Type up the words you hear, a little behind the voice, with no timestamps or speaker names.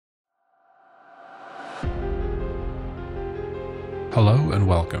Hello and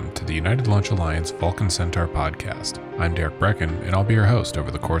welcome to the United Launch Alliance Vulcan Centaur podcast. I'm Derek Brecken, and I'll be your host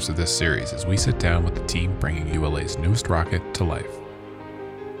over the course of this series as we sit down with the team bringing ULA's newest rocket to life.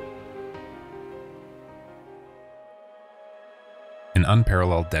 An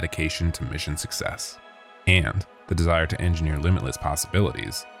unparalleled dedication to mission success and the desire to engineer limitless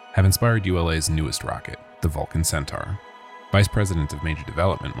possibilities have inspired ULA's newest rocket, the Vulcan Centaur. Vice President of Major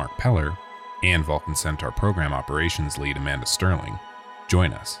Development Mark Peller and Vulcan Centaur Program Operations Lead Amanda Sterling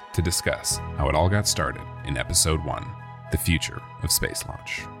join us to discuss how it all got started in Episode 1, The Future of Space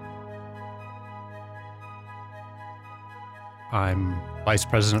Launch. I'm Vice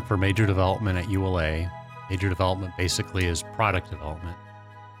President for Major Development at ULA. Major Development basically is product development.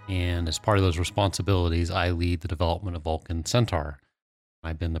 And as part of those responsibilities, I lead the development of Vulcan Centaur.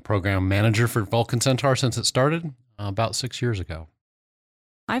 I've been the program manager for Vulcan Centaur since it started about 6 years ago.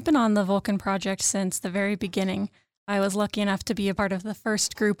 I've been on the Vulcan project since the very beginning. I was lucky enough to be a part of the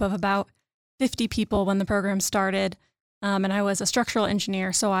first group of about 50 people when the program started, and I was a structural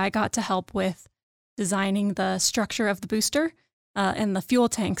engineer, so I got to help with designing the structure of the booster and the fuel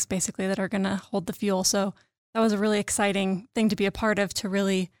tanks, basically, that are going to hold the fuel. So that was a really exciting thing to be a part of, to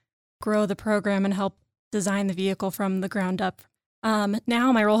really grow the program and help design the vehicle from the ground up.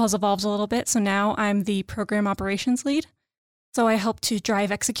 Now my role has evolved a little bit, so now I'm the program operations lead. So I help to drive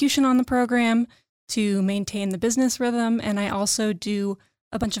execution on the program, to maintain the business rhythm, and I also do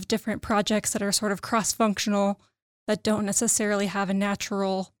a bunch of different projects that are sort of cross-functional that don't necessarily have a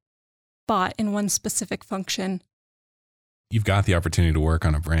natural spot in one specific function. You've got the opportunity to work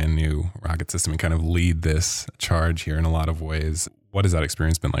on a brand new rocket system and kind of lead this charge here in a lot of ways. What has that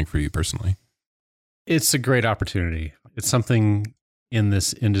experience been like for you personally? It's a great opportunity. It's something in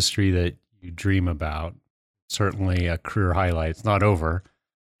this industry that you dream about. Certainly a career highlight. It's not over,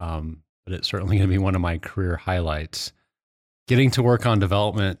 but it's certainly going to be one of my career highlights. Getting to work on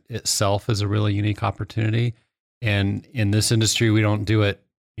development itself is a really unique opportunity. And in this industry, we don't do it,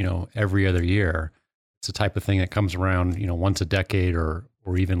 every other year. It's the type of thing that comes around, once a decade or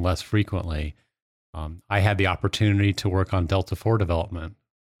even less frequently. I had the opportunity to work on Delta IV development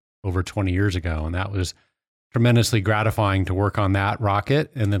over 20 years ago, and that was tremendously gratifying to work on that rocket,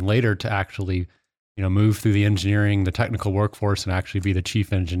 and then later to actually move through the engineering, the technical workforce, and actually be the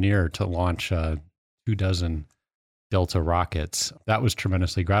chief engineer to launch 24 Delta rockets. That was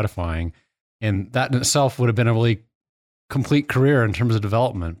tremendously gratifying. And that in itself would have been a really complete career in terms of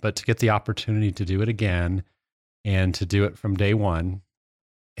development. But to get the opportunity to do it again and to do it from day one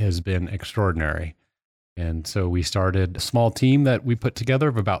has been extraordinary. And so we started a small team that we put together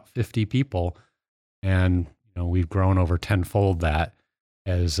of about 50 people. And we've grown over tenfold that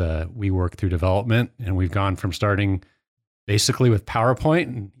as we work through development, and we've gone from starting basically with PowerPoint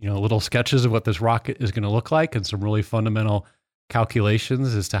and little sketches of what this rocket is going to look like and some really fundamental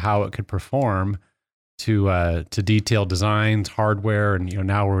calculations as to how it could perform to detailed designs, hardware, and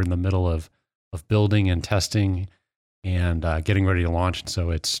now we're in the middle of building and testing and getting ready to launch. So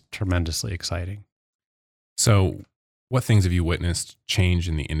it's tremendously exciting. So what things have you witnessed change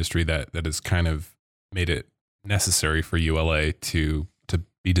in the industry that has kind of made it necessary for ULA to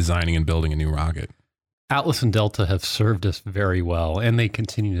be designing and building a new rocket? Atlas and Delta have served us very well, and they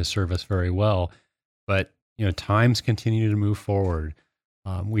continue to serve us very well. But times continue to move forward.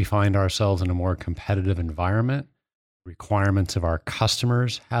 We find ourselves in a more competitive environment. Requirements of our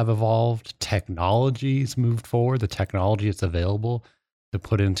customers have evolved. Technology's moved forward. The technology that's available to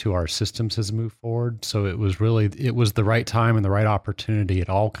put into our systems has moved forward. So it was the right time and the right opportunity. It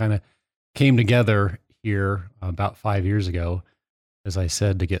all kind of came together here about 5 years ago, as I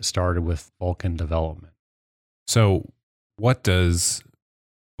said, to get started with Vulcan development. So what does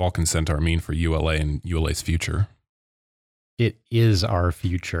Vulcan Centaur mean for ULA and ULA's future? It is our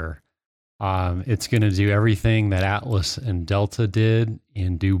future. It's going to do everything that Atlas and Delta did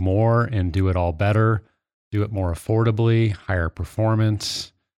and do more and do it all better, do it more affordably, higher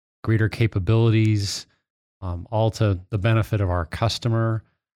performance, greater capabilities, all to the benefit of our customer.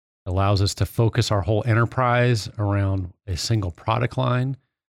 Allows us to focus our whole enterprise around a single product line,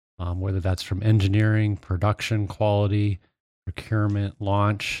 whether that's from engineering, production, quality, procurement,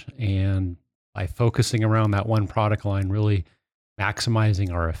 launch, and by focusing around that one product line, really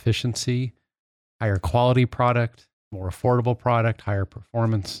maximizing our efficiency, higher quality product, more affordable product, higher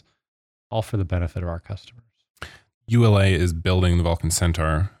performance, all for the benefit of our customers. ULA is building the Vulcan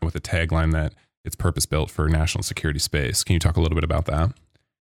Centaur with a tagline that it's purpose-built for national security space. Can you talk a little bit about that?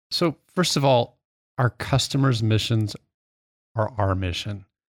 So first of all, our customers' missions are our mission.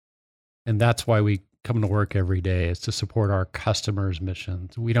 And that's why we come to work every day, is to support our customers'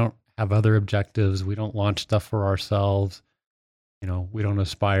 missions. We don't have other objectives. We don't launch stuff for ourselves. We don't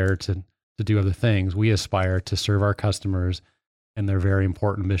aspire to do other things. We aspire to serve our customers and their very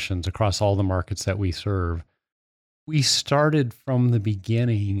important missions across all the markets that we serve. We started from the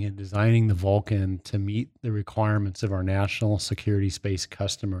beginning in designing the Vulcan to meet the requirements of our national security space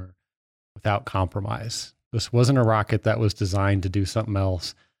customer without compromise. This wasn't a rocket that was designed to do something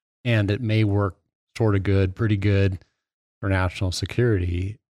else, and it may work sort of good, pretty good for national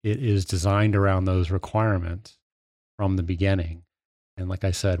security. It is designed around those requirements from the beginning. And like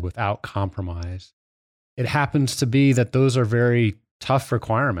I said, without compromise. It happens to be that those are very tough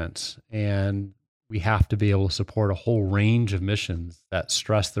requirements, and we have to be able to support a whole range of missions that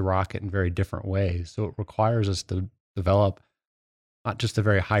stress the rocket in very different ways. So it requires us to develop not just a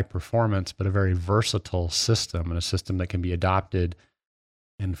very high performance, but a very versatile system, and a system that can be adopted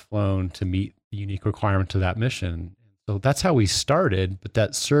and flown to meet the unique requirements of that mission. So that's how we started, but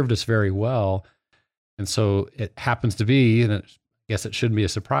that served us very well. And so it happens to be, and I guess it shouldn't be a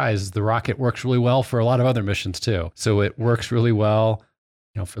surprise, the rocket works really well for a lot of other missions too. So it works really well,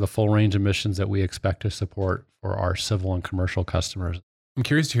 for the full range of missions that we expect to support for our civil and commercial customers. I'm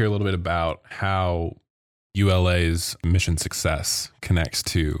curious to hear a little bit about how ULA's mission success connects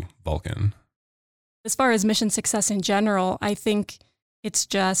to Vulcan. As far as mission success in general, I think it's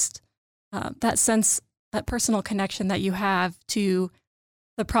just that sense, that personal connection that you have to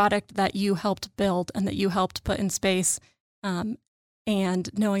the product that you helped build and that you helped put in space, and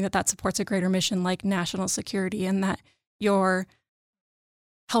knowing that supports a greater mission like national security, and that you're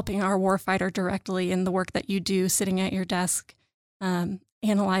helping our warfighter directly in the work that you do sitting at your desk,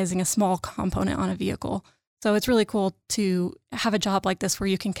 analyzing a small component on a vehicle. So it's really cool to have a job like this where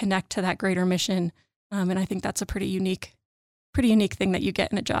you can connect to that greater mission. And I think that's a pretty unique thing that you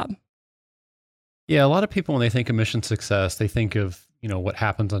get in a job. Yeah, a lot of people, when they think of mission success, they think of, what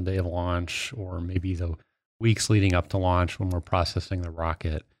happens on day of launch, or maybe the weeks leading up to launch when we're processing the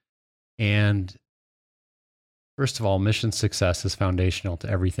rocket. And first of all, mission success is foundational to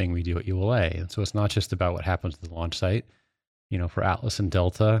everything we do at ULA. And so it's not just about what happens at the launch site. For Atlas and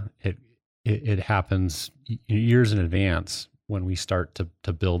Delta, it happens years in advance when we start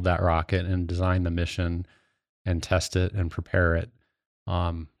to build that rocket and design the mission and test it and prepare it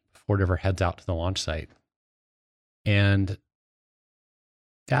before it ever heads out to the launch site. And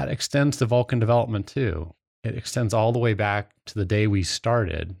that extends to Vulcan development too. It extends all the way back to the day we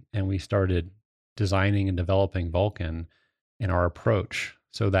started, and we started designing and developing Vulcan in our approach,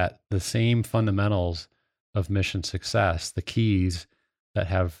 so that the same fundamentals of mission success, the keys that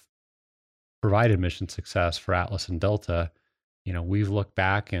have provided mission success for Atlas and Delta, we've looked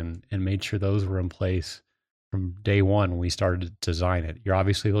back and made sure those were in place from day one when we started to design it. You're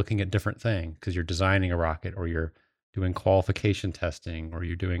obviously looking at different things because you're designing a rocket, or you're doing qualification testing, or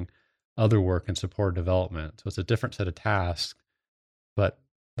you're doing other work in support development. So it's a different set of tasks, but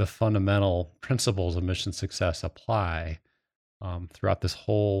the fundamental principles of mission success apply throughout this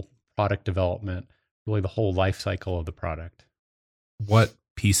whole product development, really the whole life cycle of the product. What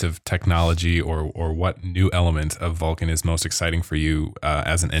piece of technology or what new element of Vulcan is most exciting for you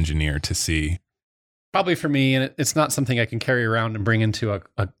as an engineer to see? Probably for me, and it's not something I can carry around and bring into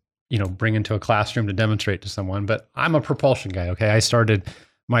a classroom to demonstrate to someone, but I'm a propulsion guy. Okay. I started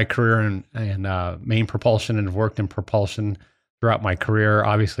my career in main propulsion and have worked in propulsion throughout my career.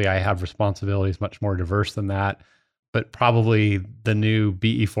 Obviously I have responsibilities much more diverse than that, but probably the new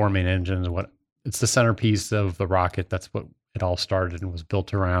BE4 main engine is it's the centerpiece of the rocket. That's what it all started and was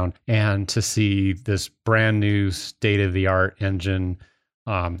built around. And to see this brand new state-of-the-art engine,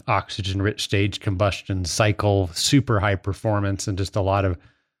 oxygen-rich stage combustion cycle, super high performance, and just a lot of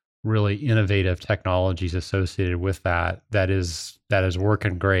really innovative technologies associated with that is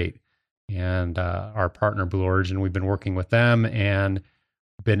working great. And our partner Blue Origin, we've been working with them and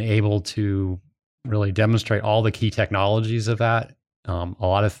been able to really demonstrate all the key technologies of that. A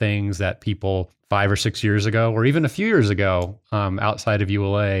lot of things that people 5 or 6 years ago, or even a few years ago, outside of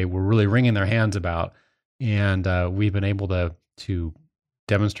ULA, were really wringing their hands about. And we've been able to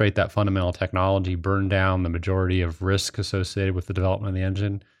demonstrate that fundamental technology, burn down the majority of risk associated with the development of the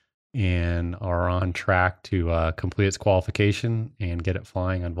engine, and are on track to complete its qualification and get it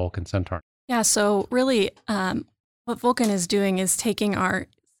flying on Vulcan Centaur. Yeah, so really what Vulcan is doing is taking our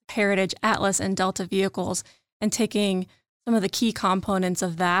heritage Atlas and Delta vehicles and taking some of the key components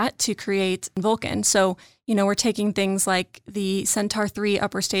of that to create Vulcan. So, we're taking things like the Centaur 3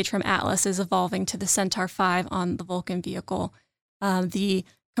 upper stage from Atlas is evolving to the Centaur 5 on the Vulcan vehicle. The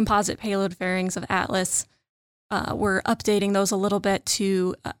composite payload fairings of Atlas, we're updating those a little bit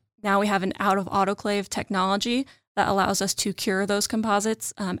to now we have an out-of-autoclave technology that allows us to cure those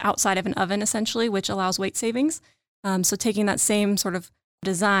composites outside of an oven, essentially, which allows weight savings. So taking that same sort of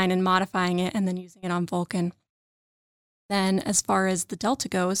design and modifying it and then using it on Vulcan. Then as far as the Delta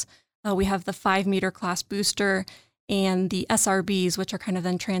goes, we have the 5-meter class booster and the SRBs, which are kind of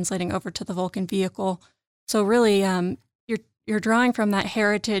then translating over to the Vulcan vehicle. So really, you're drawing from that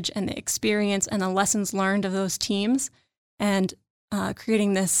heritage and the experience and the lessons learned of those teams and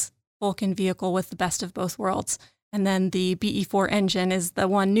creating this Vulcan vehicle with the best of both worlds. And then the BE4 engine is the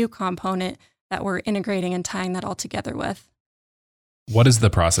one new component that we're integrating and tying that all together with. What has the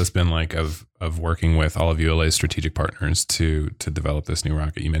process been like of working with all of ULA's strategic partners to develop this new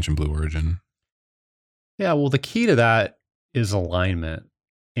rocket? You mentioned Blue Origin. Yeah, well, the key to that is alignment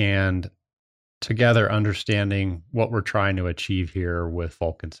and together understanding what we're trying to achieve here with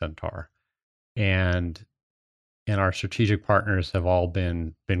Vulcan Centaur. And our strategic partners have all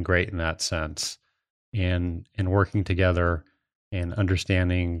been great in that sense. And working together and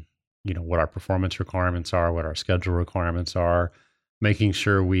understanding, what our performance requirements are, what our schedule requirements are, making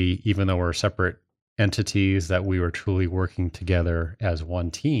sure we, even though we're separate entities, that we were truly working together as one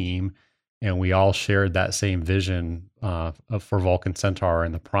team. And we all shared that same vision for Vulcan Centaur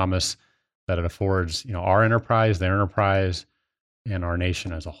and the promise that it affords, our enterprise, their enterprise, and our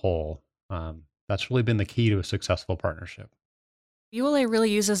nation as a whole. That's really been the key to a successful partnership. ULA really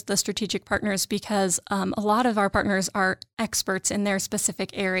uses the strategic partners because a lot of our partners are experts in their specific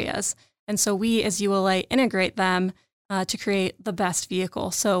areas. And so we as ULA integrate them to create the best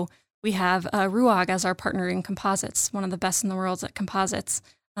vehicle. So we have RUAG as our partner in composites, one of the best in the world at composites,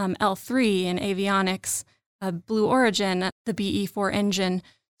 L3 in avionics, Blue Origin, the BE4 engine.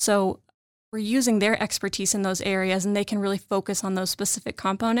 So we're using their expertise in those areas and they can really focus on those specific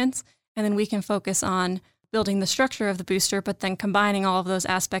components. And then we can focus on building the structure of the booster, but then combining all of those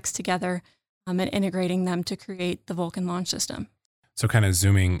aspects together and integrating them to create the Vulcan launch system. So kind of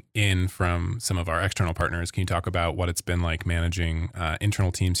zooming in from some of our external partners, can you talk about what it's been like managing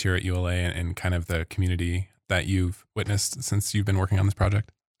internal teams here at ULA and kind of the community that you've witnessed since you've been working on this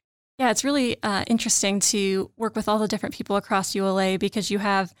project? Yeah, it's really interesting to work with all the different people across ULA because you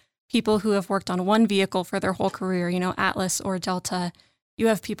have people who have worked on one vehicle for their whole career, Atlas or Delta. You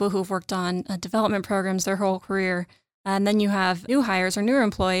have people who have worked on development programs their whole career. And then you have new hires or newer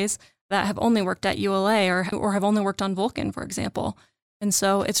employees that have only worked at ULA or have only worked on Vulcan, for example. And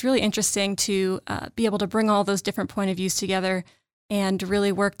so it's really interesting to be able to bring all those different point of views together and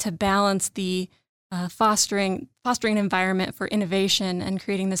really work to balance the fostering an environment for innovation and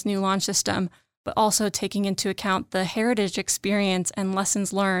creating this new launch system, but also taking into account the heritage experience and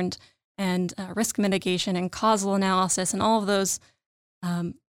lessons learned and risk mitigation and causal analysis and all of those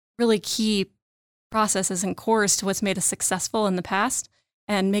really key processes and cores to what's made us successful in the past,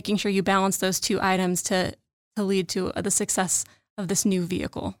 and making sure you balance those two items to lead to the success of this new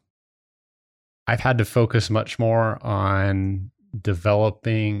vehicle. I've had to focus much more on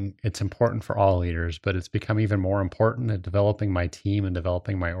developing. It's important for all leaders, but it's become even more important at developing my team and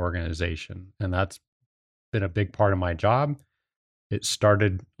developing my organization. And that's been a big part of my job. It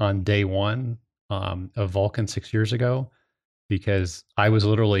started on day one of Vulcan 6 years ago, because I was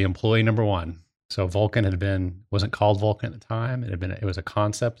literally employee number one. So Vulcan wasn't called Vulcan at the time. It was a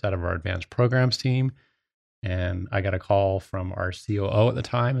concept out of our advanced programs team. And I got a call from our COO at the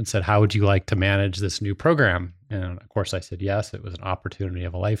time and said, how would you like to manage this new program? And of course I said, yes, it was an opportunity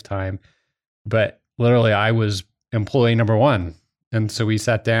of a lifetime, but literally I was employee number one. And so we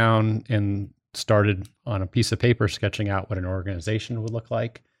sat down and started on a piece of paper sketching out what an organization would look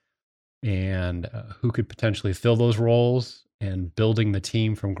like and who could potentially fill those roles, and building the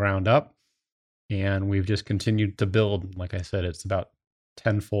team from ground up. And we've just continued to build. Like I said, it's about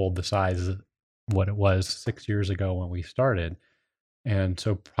tenfold the size of what it was 6 years ago when we started. And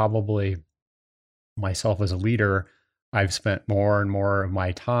so probably myself as a leader, I've spent more and more of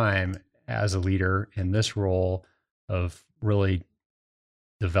my time as a leader in this role of really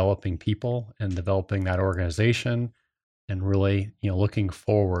developing people and developing that organization and really, looking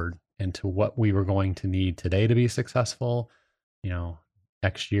forward into what we were going to need today to be successful,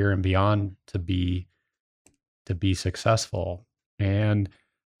 next year and beyond to be successful. And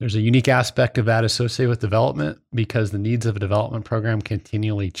there's a unique aspect of that associated with development because the needs of a development program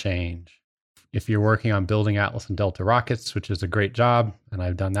continually change. If you're working on building Atlas and Delta rockets, which is a great job, and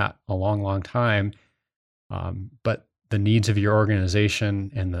I've done that a long, long time, but the needs of your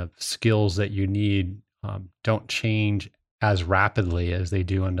organization and the skills that you need don't change as rapidly as they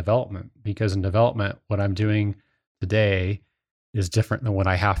do in development. Because in development, what I'm doing today is different than what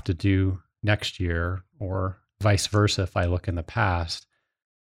I have to do next year, or vice versa if I look in the past.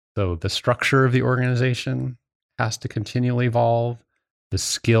 So the structure of the organization has to continually evolve. The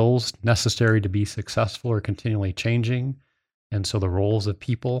skills necessary to be successful are continually changing. And so the roles of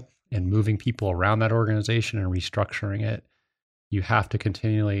people and moving people around that organization and restructuring it, you have to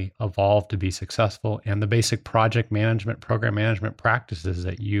continually evolve to be successful. And the basic project management, program management practices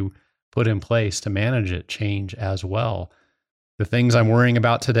that you put in place to manage it change as well. The things I'm worrying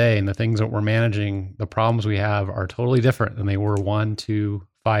about today and the things that we're managing, the problems we have are totally different than they were 1 to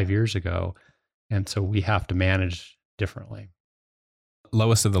 5 years ago. And so we have to manage differently.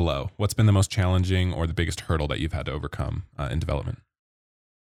 Lowest of the low, what's been the most challenging or the biggest hurdle that you've had to overcome in development?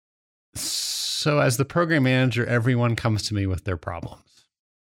 So as the program manager, everyone comes to me with their problems.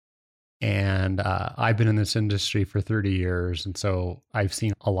 And I've been in this industry for 30 years. And so I've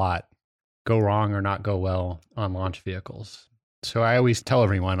seen a lot go wrong or not go well on launch vehicles. So I always tell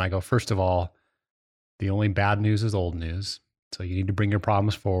everyone, I go, first of all, the only bad news is old news. So you need to bring your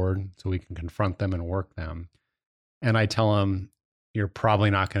problems forward so we can confront them and work them. And I tell them, you're probably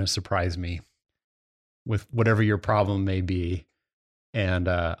not going to surprise me with whatever your problem may be. And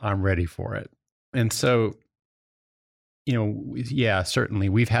I'm ready for it. And so, yeah, certainly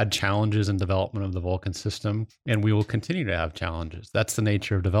we've had challenges in development of the Vulcan system, and we will continue to have challenges. That's the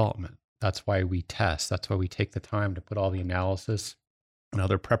nature of development. That's why we test. That's why we take the time to put all the analysis and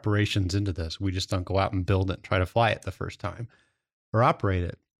other preparations into this. We just don't go out and build it and try to fly it the first time or operate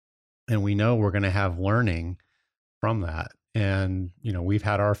it. And we know we're going to have learning from that. And, we've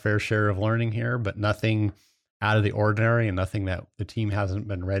had our fair share of learning here, but nothing out of the ordinary and nothing that the team hasn't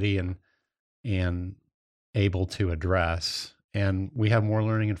been ready and able to address. And we have more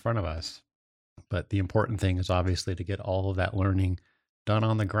learning in front of us. But the important thing is obviously to get all of that learning done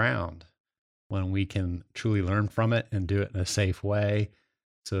on the ground when we can truly learn from it and do it in a safe way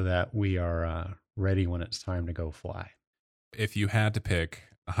so that we are ready when it's time to go fly. If you had to pick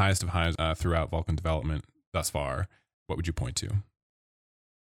the highest of highs throughout Vulcan development thus far, what would you point to?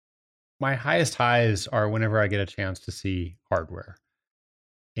 My highest highs are whenever I get a chance to see hardware.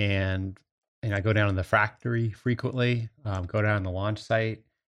 And I go down to the factory frequently, go down to the launch site,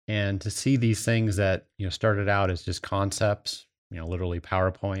 and to see these things that started out as just concepts, literally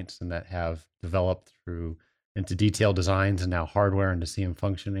PowerPoints, and that have developed through into detailed designs and now hardware, and to see them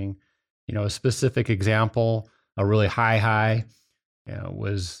functioning. A specific example, a really high,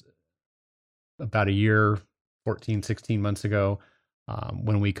 was about a year, 14, 16 months ago,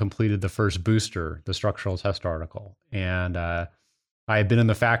 when we completed the first booster, the structural test article. And I had been in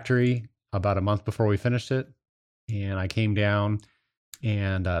the factory about a month before we finished it. And I came down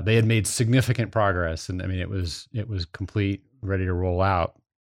and they had made significant progress. And it was complete, ready to roll out.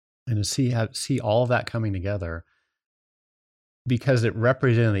 And to see all of that coming together, because it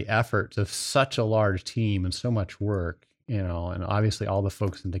represented the efforts of such a large team and so much work, and obviously all the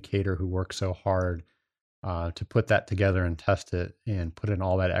folks in Decatur who work so hard to put that together and test it and put in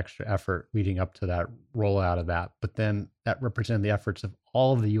all that extra effort leading up to that rollout of that. But then that represented the efforts of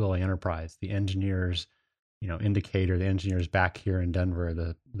all of the ULA enterprise, the engineers, in Decatur, the engineers back here in Denver,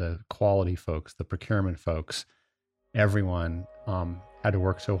 the quality folks, the procurement folks, everyone had to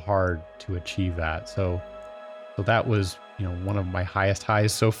work so hard to achieve that. So that was, one of my highest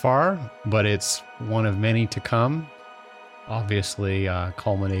highs so far, but it's one of many to come, obviously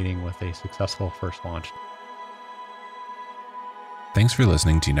culminating with a successful first launch. Thanks for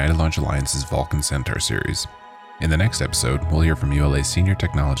listening to United Launch Alliance's Vulcan Centaur series. In the next episode, we'll hear from ULA's senior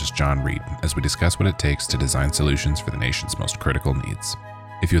technologist John Reed as we discuss what it takes to design solutions for the nation's most critical needs.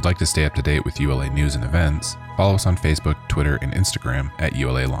 If you'd like to stay up to date with ULA news and events, follow us on Facebook, Twitter, and Instagram at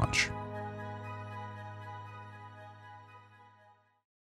ULA Launch.